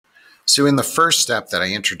So in the first step that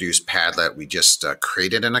I introduced Padlet, we just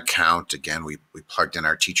created an account. Again, we plugged in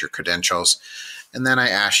our teacher credentials. And then I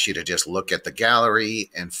asked you to just look at the gallery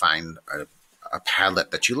and find a Padlet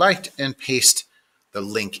that you liked and paste the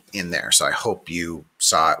link in there. So I hope you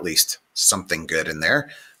saw at least something good in there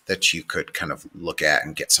that you could kind of look at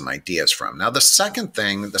and get some ideas from. Now, the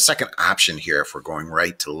second option here, if we're going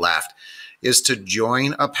right to left, is to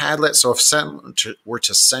join a Padlet. So if someone were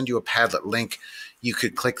to send you a Padlet link, you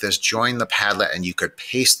could click this join the Padlet and you could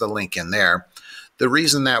paste the link in there. The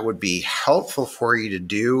reason that would be helpful for you to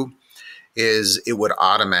do is it would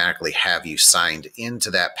automatically have you signed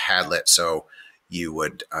into that Padlet. So you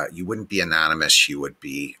wouldn't be anonymous. You would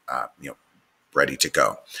be ready to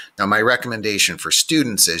go. Now, my recommendation for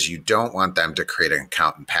students is you don't want them to create an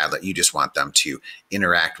account in Padlet. You just want them to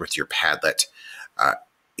interact with your Padlet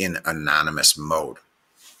in anonymous mode.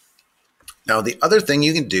 Now, the other thing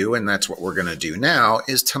you can do, and that's what we're going to do now,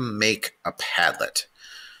 is to make a Padlet.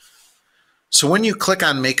 So when you click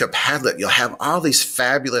on Make a Padlet, you'll have all these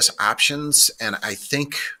fabulous options, and I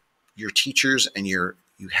think your teachers and you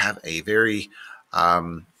have a very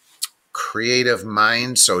creative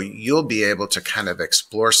mind, so you'll be able to kind of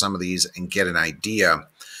explore some of these and get an idea.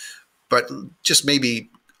 But just maybe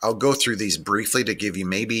I'll go through these briefly to give you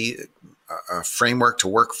maybe a framework to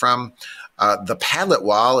work from. The Padlet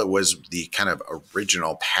wall, it was the kind of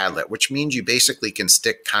original Padlet, which means you basically can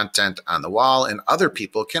stick content on the wall, and other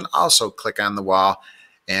people can also click on the wall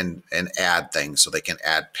and add things. So they can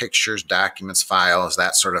add pictures, documents, files,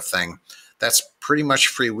 that sort of thing. That's pretty much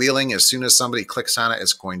freewheeling. As soon as somebody clicks on it,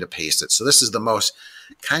 it's going to paste it. So this is the most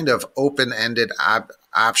kind of open-ended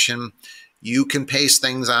option. You can paste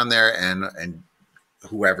things on there, and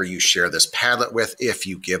whoever you share this Padlet with, if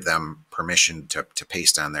you give them permission to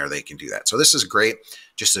paste on there, they can do that. So this is great.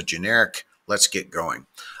 Just a generic, let's get going.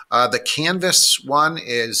 The Canvas one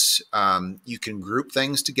is you can group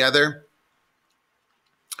things together.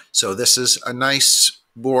 So this is a nice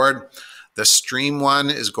board. The Stream one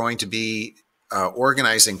is going to be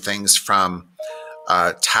organizing things from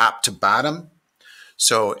top to bottom.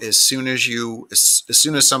 So as soon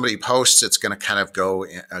as somebody posts, it's going to kind of go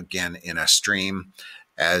again in a stream.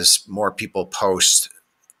 As more people post,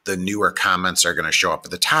 the newer comments are going to show up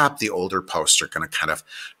at the top. The older posts are going to kind of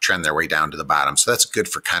trend their way down to the bottom. So that's good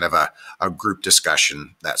for kind of a group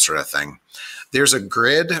discussion, that sort of thing. There's a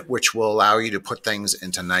grid, which will allow you to put things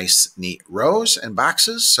into nice, neat rows and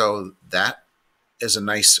boxes. So that is a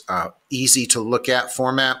nice, easy to look at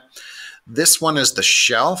format. This one is the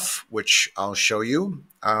shelf, which I'll show you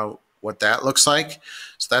what that looks like.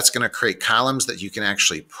 So that's going to create columns that you can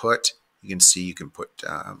actually put. You can see you can put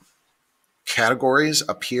categories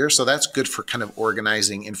up here. So that's good for kind of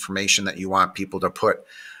organizing information that you want people to put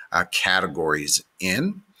categories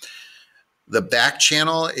in. The back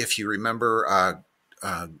channel, if you remember,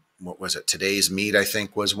 what was it? Today's Meet, I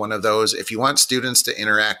think, was one of those. If you want students to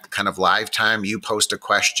interact kind of live time, you post a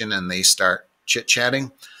question and they start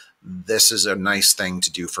chit-chatting. This is a nice thing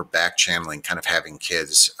to do for back channeling, kind of having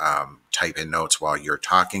kids type in notes while you're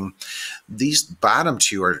talking. These bottom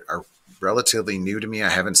two are relatively new to me. I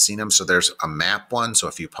haven't seen them. So there's a map one. So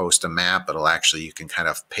if you post a map, you can kind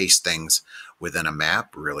of paste things within a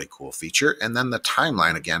map. Really cool feature. And then the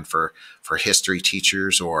timeline, again, for history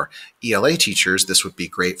teachers or ELA teachers, this would be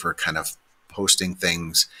great for kind of posting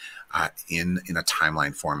things in a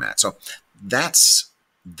timeline format. So that's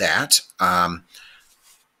that.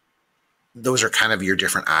 Those are kind of your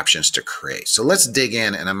different options to create. So let's dig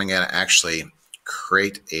in, and I'm going to actually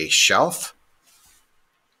create a shelf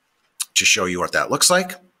to show you what that looks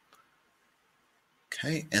like.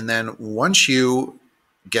 Okay, and then once you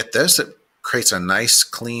get this, it creates a nice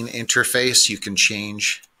clean interface. You can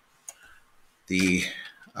change the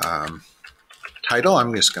title.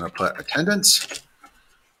 I'm just going to put attendance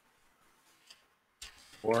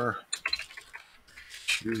or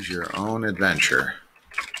choose your own adventure.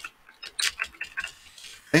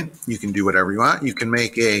 Okay, you can do whatever you want. You can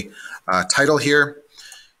make a title here.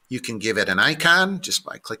 You can give it an icon just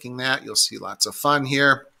by clicking that. You'll see lots of fun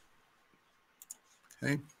here.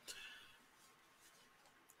 Okay.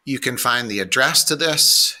 You can find the address to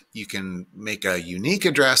this. You can make a unique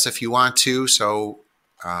address if you want to. So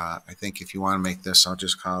I think if you want to make this, I'll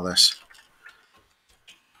just call this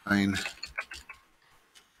Fine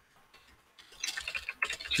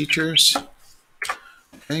Teachers.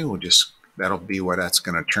 Okay, that'll be what that's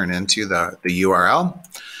going to turn into, the URL.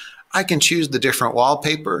 I can choose the different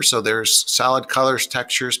wallpaper. So there's solid colors,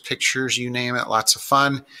 textures, pictures, you name it, lots of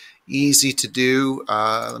fun, easy to do.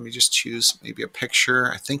 Let me just choose maybe a picture.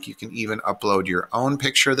 I think you can even upload your own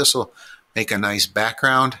picture. This will make a nice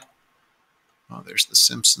background. Oh, there's the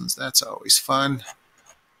Simpsons. That's always fun.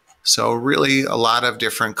 So really a lot of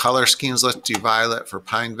different color schemes. Let's do violet for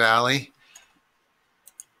Pine Valley.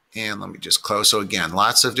 And let me just close. So again,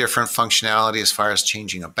 lots of different functionality as far as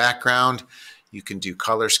changing a background. You can do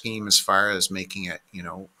color scheme as far as making it,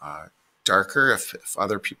 darker. If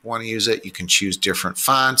other people want to use it, you can choose different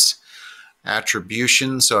fonts.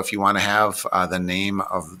 Attribution. So if you want to have the name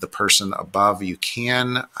of the person above, you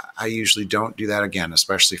can. I usually don't do that, again,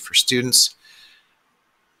 especially for students.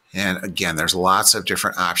 And again, there's lots of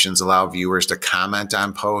different options. Allow viewers to comment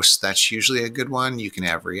on posts. That's usually a good one. You can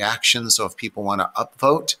have reactions. So if people want to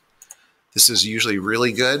upvote, this is usually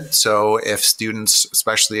really good. So if students,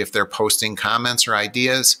 especially if they're posting comments or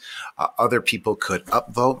ideas, other people could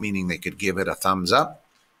upvote, meaning they could give it a thumbs up.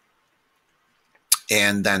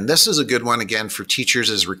 And then this is a good one, again, for teachers,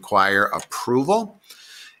 is require approval.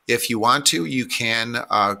 If you want to, you can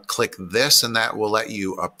click this, and that will let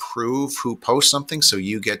you approve who posts something. So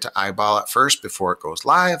you get to eyeball it first before it goes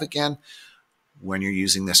live again. When you're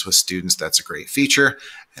using this with students, that's a great feature.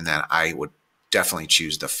 And then I would definitely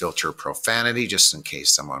choose the filter profanity, just in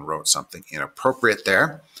case someone wrote something inappropriate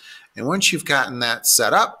there. And once you've gotten that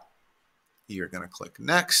set up, you're going to click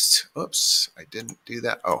next. Oops, I didn't do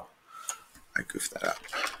that. Oh, I goofed that up.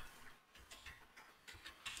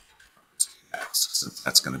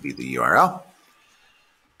 That's going to be the URL.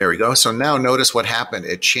 There we go. So now notice what happened.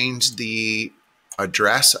 It changed the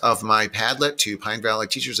address of my Padlet to Pine Valley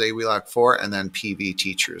Teachers A Wheelock 4, and then PV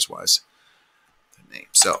Teachers was the name.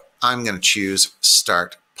 So I'm going to choose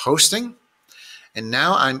Start Posting. And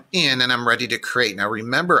now I'm in and I'm ready to create. Now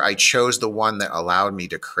remember, I chose the one that allowed me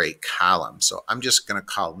to create columns. So I'm just going to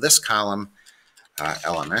call this column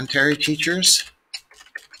Elementary Teachers.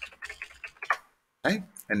 Okay.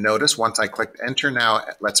 And notice once I clicked enter, now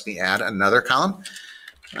it lets me add another column.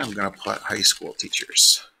 I'm going to put High School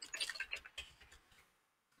Teachers.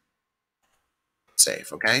 Save,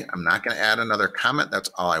 okay? I'm not going to add another comment. That's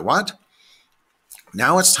all I want.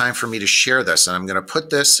 Now it's time for me to share this, and I'm going to put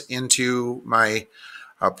this into my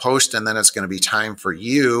post, and then it's going to be time for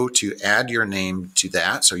you to add your name to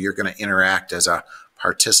that. So you're going to interact as a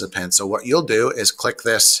participant. So what you'll do is click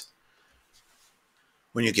this.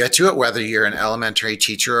 When you get to it, whether you're an elementary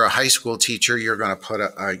teacher or a high school teacher, you're going to put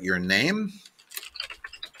your name.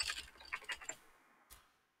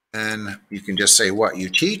 And you can just say what you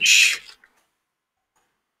teach.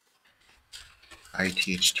 I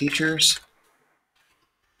teach teachers.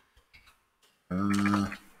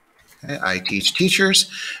 Okay, I teach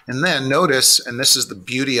teachers. And then notice, and this is the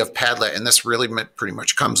beauty of Padlet, and this really pretty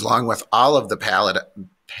much comes along with all of the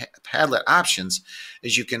Padlet options,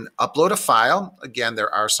 is you can upload a file. Again, there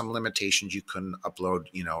are some limitations. You couldn't upload,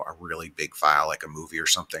 a really big file like a movie or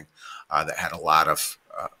something that had a lot of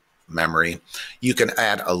memory. You can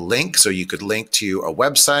add a link, so you could link to a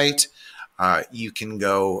website. You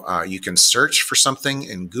can search for something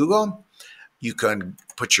in Google. You can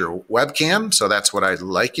put your webcam. So that's what I'd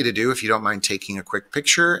like you to do if you don't mind taking a quick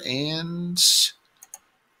picture. And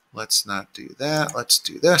let's not do that. Let's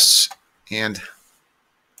do this. And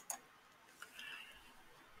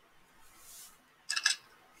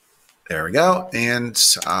there we go. And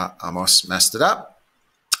almost messed it up.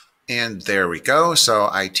 And there we go. So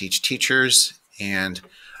I teach teachers. And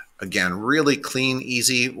again, really clean,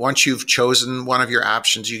 easy. Once you've chosen one of your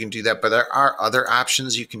options, you can do that. But there are other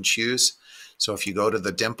options you can choose. So if you go to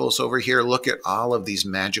the dimples over here, look at all of these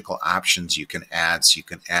magical options you can add. So you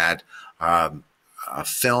can add a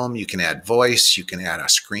film, you can add voice, you can add a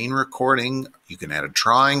screen recording, you can add a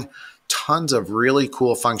drawing, tons of really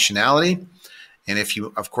cool functionality. And if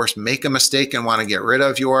you, of course, make a mistake and want to get rid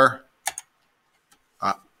of your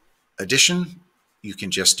edition, you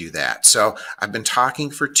can just do that. So I've been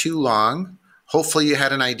talking for too long. Hopefully you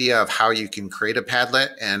had an idea of how you can create a Padlet,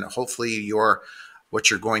 and hopefully what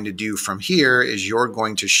you're going to do from here is you're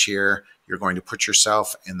going to put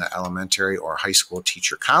yourself in the elementary or high school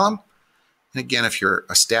teacher column. And again, if you're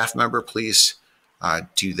a staff member, please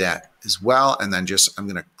do that as well. And then I'm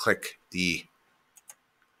going to click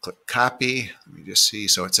copy. Let me just see.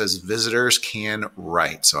 So it says visitors can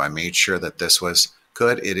write. So I made sure that this was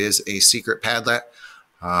good. It is a secret Padlet,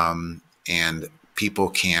 and people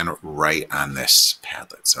can write on this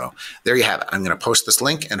Padlet. So there you have it. I'm going to post this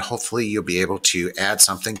link, and hopefully you'll be able to add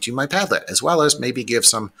something to my Padlet, as well as maybe give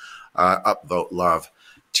some upvote love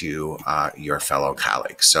to your fellow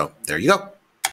colleagues. So there you go.